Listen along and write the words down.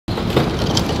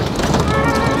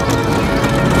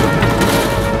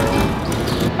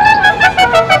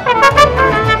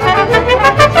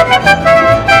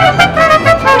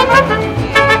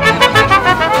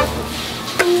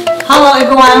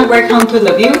everyone, welcome to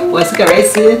LOVIEW， 我是葛瑞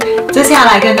斯。这次要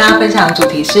来跟大家分享的主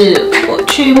题是我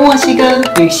去墨西哥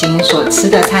旅行所吃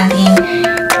的餐厅，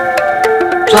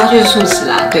主要就是素食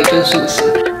啦，对，就是素食。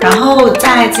然后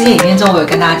在之前影片中，我有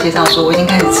跟大家介绍说，我已经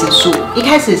开始吃素。一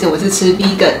开始我是吃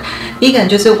vegan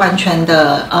就是完全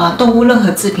的动物任何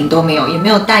制品都没有，也没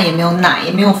有蛋，也没有奶，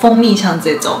也没有蜂蜜，像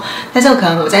这种。但是可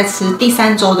能我在吃第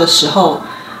3周的时候，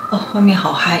外面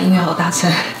好嗨，音乐好大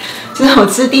声。就是我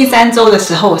吃第3周的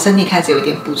时候，我身体开始有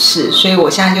点不适，所以我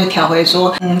现在就调回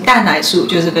说，蛋奶素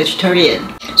就是 vegetarian。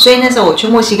所以那时候我去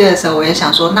墨西哥的时候，我也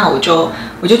想说，那我就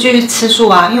继续吃素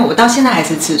啊，因为我到现在还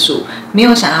是吃素，没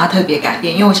有想要特别改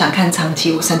变，因为我想看长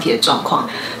期我身体的状况。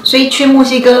所以去墨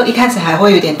西哥一开始还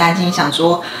会有点担心，想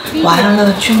说完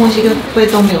了去墨西哥会不会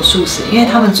都没有素食，因为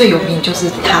他们最有名就是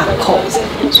tacos，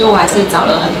 所以我还是找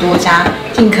了很多家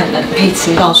尽可能可以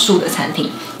吃到素的餐厅。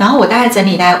然后我大概整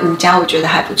理大概5家，我觉得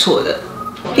还不错的。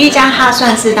第一家它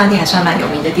算是当地还算蛮有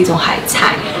名的地中海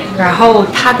菜，然后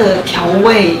它的调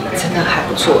味真的还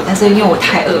不错，但是因为我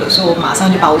太饿了，所以我马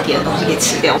上就把我点的东西给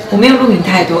吃掉。我没有录影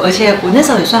太多，而且我那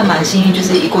时候也算蛮幸运，就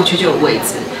是一过去就有位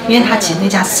置，因为它其实那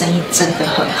家生意真的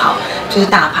很好，就是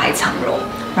大排长龙。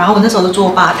然后我那时候是坐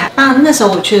吧台，那时候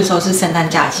我去的时候是圣诞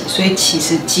假期，所以其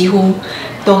实几乎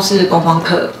都是观光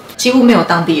客，几乎没有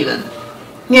当地人。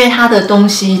因为它的东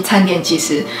西餐点其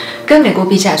实跟美国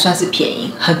比起来算是便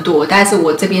宜很多，大概是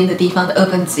我这边的地方的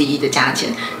1/2的价钱。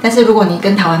但是如果你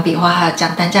跟台湾比的话，它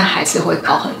的单价还是会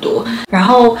高很多。然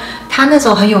后它那时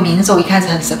候很有名，那时候一开始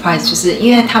很 surprise， 就是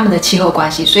因为他们的气候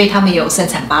关系，所以他们有盛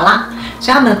产芭乐，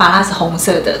所以他们的芭乐是红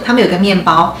色的。他们有个面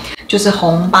包就是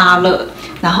红芭乐，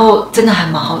然后真的还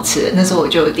蛮好吃的。那时候我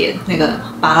就有点那个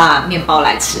芭乐面包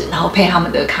来吃，然后配他们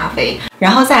的咖啡。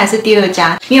然后再来是第2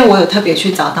家，因为我有特别去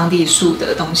找当地素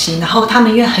的东西，然后他们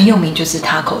因为很有名就是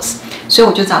tacos， 所以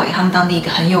我就找给他们当地一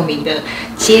个很有名的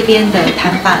街边的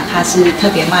摊贩，他是特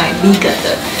别卖 vegan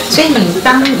的，所以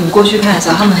当你过去看的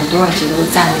时候，他们很多人其实都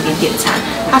在那边点餐，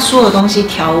他所有东西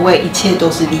调味一切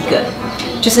都是 vegan，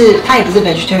 就是他也不是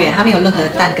vegetarian， 他没有任何的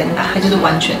蛋跟奶，他就是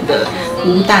完全的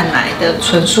无蛋奶的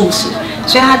纯素食，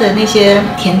所以他的那些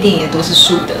甜点也都是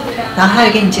素的。然后他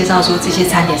会跟你介绍说这些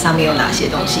餐点上面有哪些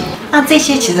东西。那这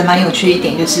些其实蛮有趣的一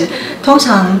点就是，通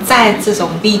常在这种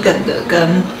vegan 的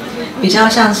跟比较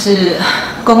像是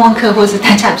观光客或是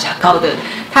单价比较高的，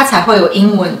它才会有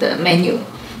英文的 menu，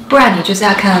 不然你就是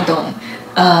要看得懂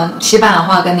西班牙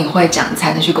话跟你会讲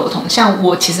才能去沟通。像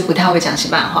我其实不太会讲西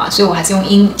班牙话，所以我还是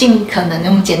尽可能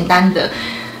用简单的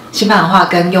西班牙话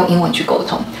跟用英文去沟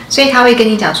通，所以他会跟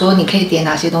你讲说你可以点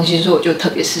哪些东西，所以我就特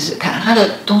别试试看，他的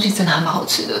东西真的还蛮好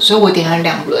吃的，所以我点了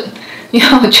2轮，因为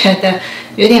我觉得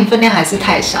有点分量还是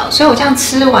太少，所以我这样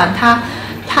吃完它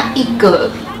一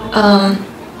个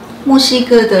墨西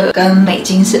哥的跟美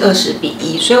金是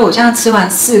20:1，所以我这样吃完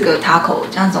4个 taco，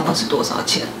 这样总共是多少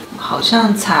钱？好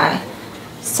像才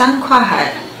3块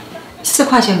还4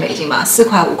块钱美金吧，4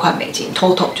块5块美金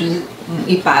 ，total 就是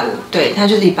150，对，它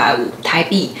就是150台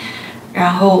币。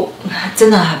然后真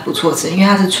的还不错吃，因为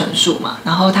它是纯素嘛，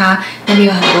然后它那边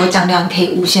有很多酱料，可以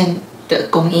无限的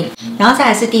供应。然后再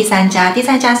来是第3家，第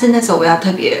3家是那时候我要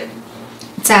特别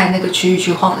在那个区域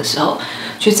去晃的时候，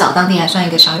去找当地还算一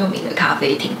个小有名的咖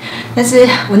啡厅。但是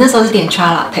我那时候是点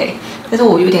chai latte， 但是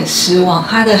我有点失望，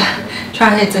它的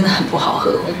chai latte 真的很不好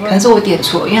喝，可能是我点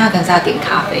错，因为它可能是要点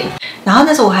咖啡。然后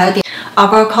那时候我还有点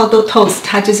avocado toast，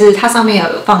 它上面有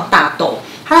放大豆。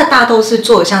它的大豆是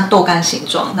做的像豆干形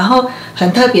状，然后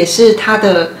很特别是它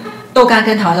的豆干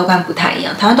跟台湾豆干不太一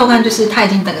样，台湾豆干就是它已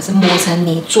经整个是磨成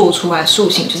泥做出来，塑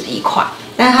形就是一块，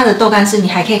但是它的豆干是你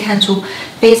还可以看出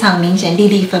非常明显粒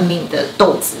粒分明的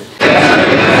豆子。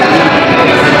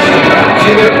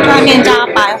外面加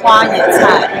白花野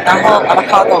菜，然后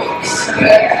avocado，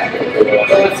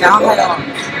 然后还有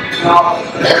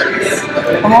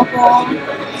红萝卜。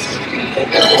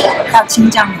还有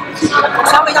青酱油，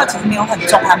虽然味道其实没有很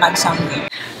重，还蛮香的。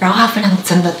然后它分量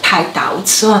真的太大，我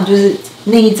吃完就是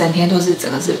那一整天都是整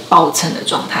个是爆撑的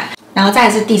状态。然后再来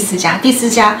是第4家，第4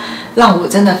家让我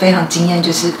真的非常惊艳，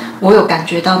就是我有感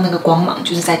觉到那个光芒，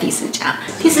就是在第4家。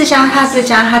第4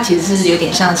家它其实是有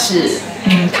点像是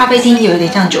咖啡厅，有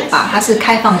点像酒吧，它是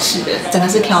开放式的，整个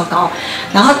是挑高。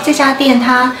然后这家店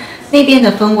它那边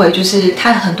的氛围就是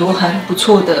它很多很不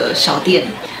错的小店。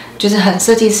就是很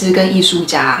设计师跟艺术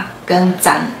家跟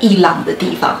展艺廊的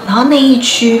地方，然后那一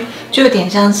区就有点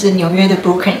像是纽约的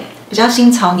Brooklyn， 比较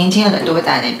新潮，年轻的人都会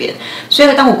在那边。所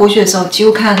以当我过去的时候，几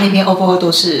乎看那边 overall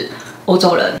都是欧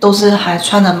洲人，都是还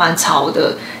穿得蛮潮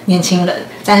的年轻人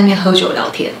在那边喝酒聊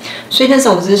天。所以那时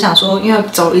候我只是想说，因为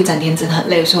走了一整天真的很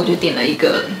累，所以我就点了一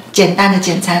个简单的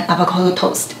简餐 avocado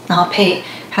toast， 然后配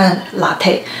它的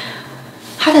latte。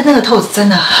它的那个 toast 真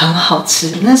的很好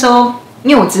吃。那时候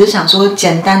因为我只是想说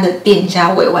简单的垫一下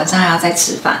胃，晚上还要再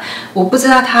吃饭，我不知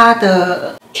道它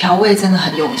的调味真的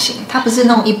很用心。它不是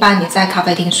那种一般你在咖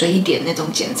啡厅随意点那种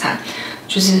简餐，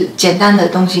就是简单的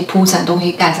东西铺层，东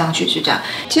西盖上去就这样。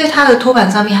其实它的托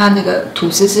盘上面，它那个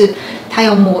吐司是它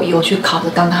有抹油去烤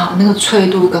的刚刚好，那个脆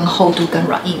度跟厚度跟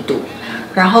软硬度，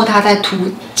然后它再涂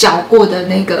搅过的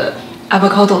那个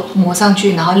avocado 抹上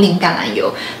去，然后淋橄榄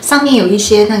油，上面有一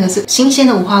些那个是新鲜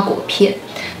的无花果片，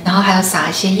然后还要撒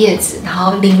一些叶子，然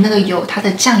后淋那个油，它的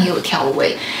酱也有调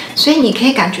味，所以你可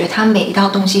以感觉它每一道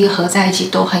东西合在一起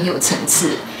都很有层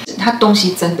次，它东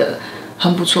西真的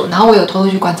很不错。然后我有偷偷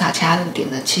去观察其他人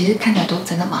点的，其实看起来都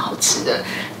真的蛮好吃的，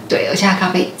对，而且它咖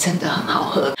啡真的很好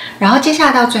喝。然后接下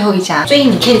来到最后一家，所以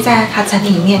你可以在它餐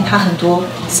厅里面，它很多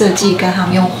设计跟他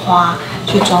们用花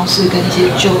去装饰，跟一些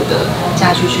旧的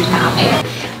家具去搭配。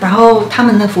然后他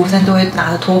们的服务生都会拿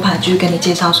着托盘去跟你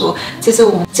介绍说，这是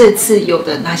我们这次有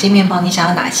的哪些面包，你想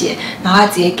要哪些，然后他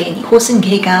直接给你，或是你可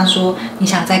以跟他说你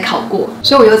想再烤过。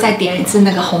所以我又再点一次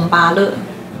那个红芭乐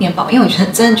面包，因为我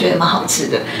真的觉得蛮好吃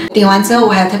的。点完之后，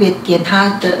我还特别点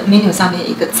它的 menu 上面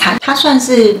一个餐，它算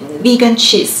是 vegan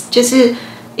cheese， 就是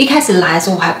一开始来的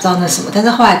时候我还不知道那是什么，但是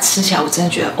后来吃起来我真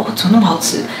的觉得哦，怎么那么好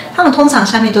吃？他们通常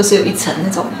下面都是有一层那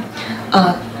种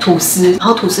吐司，然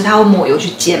后吐司它会抹油去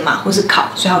煎嘛，或是烤，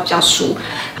所以它比较酥。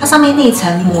它上面那一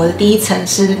层抹的第一层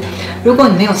是，如果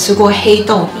你没有吃过黑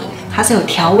豆泥，它是有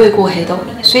调味过黑豆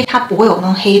泥，所以它不会有那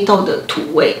种黑豆的土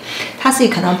味，它是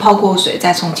可能泡过水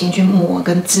再重新去磨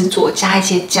跟制作，加一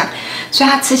些酱，所以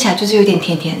它吃起来就是有点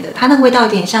甜甜的。它那个味道有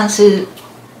点像是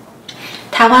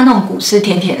台湾那种古式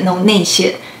甜甜的那种内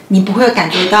馅，你不会感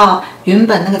觉到原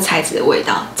本那个材质的味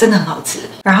道，真的很好吃。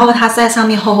然后它在上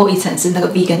面厚厚一层是那个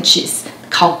vegan cheese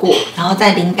烤过，然后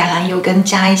再淋橄榄油跟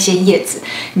加一些叶子，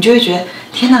你就会觉得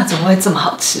天哪，怎么会这么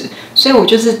好吃？所以我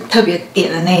就是特别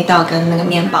点了那一道跟那个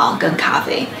面包跟咖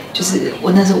啡，就是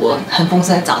那是我很丰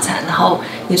盛的早餐，然后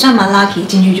也算蛮 lucky，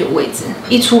 进去就有位置，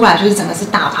一出来就是整个是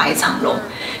大排长龙。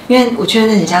因为我觉得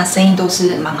那几家生意都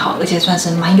是蛮好，而且算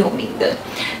是蛮有名的。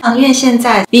因为现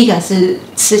在 vegan 是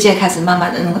世界开始慢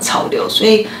慢的那个潮流，所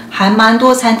以还蛮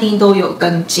多餐厅都有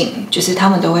跟进，就是他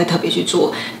们都会特别去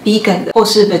做 vegan 的，或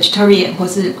是 vegetarian 或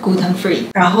是 gluten free。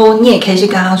然后你也可以去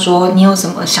跟他说你有什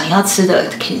么想要吃的，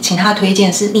可以请他推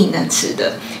荐是你能吃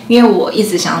的。因为我一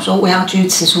直想说我要继续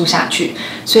吃素下去，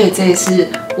所以这也是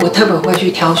我特别会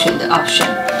去挑选的 option。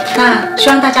那希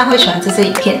望大家会喜欢这支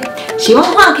影片，喜欢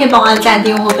的话可以帮我按赞、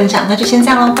订阅或分享。那就先这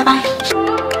样咯，拜拜。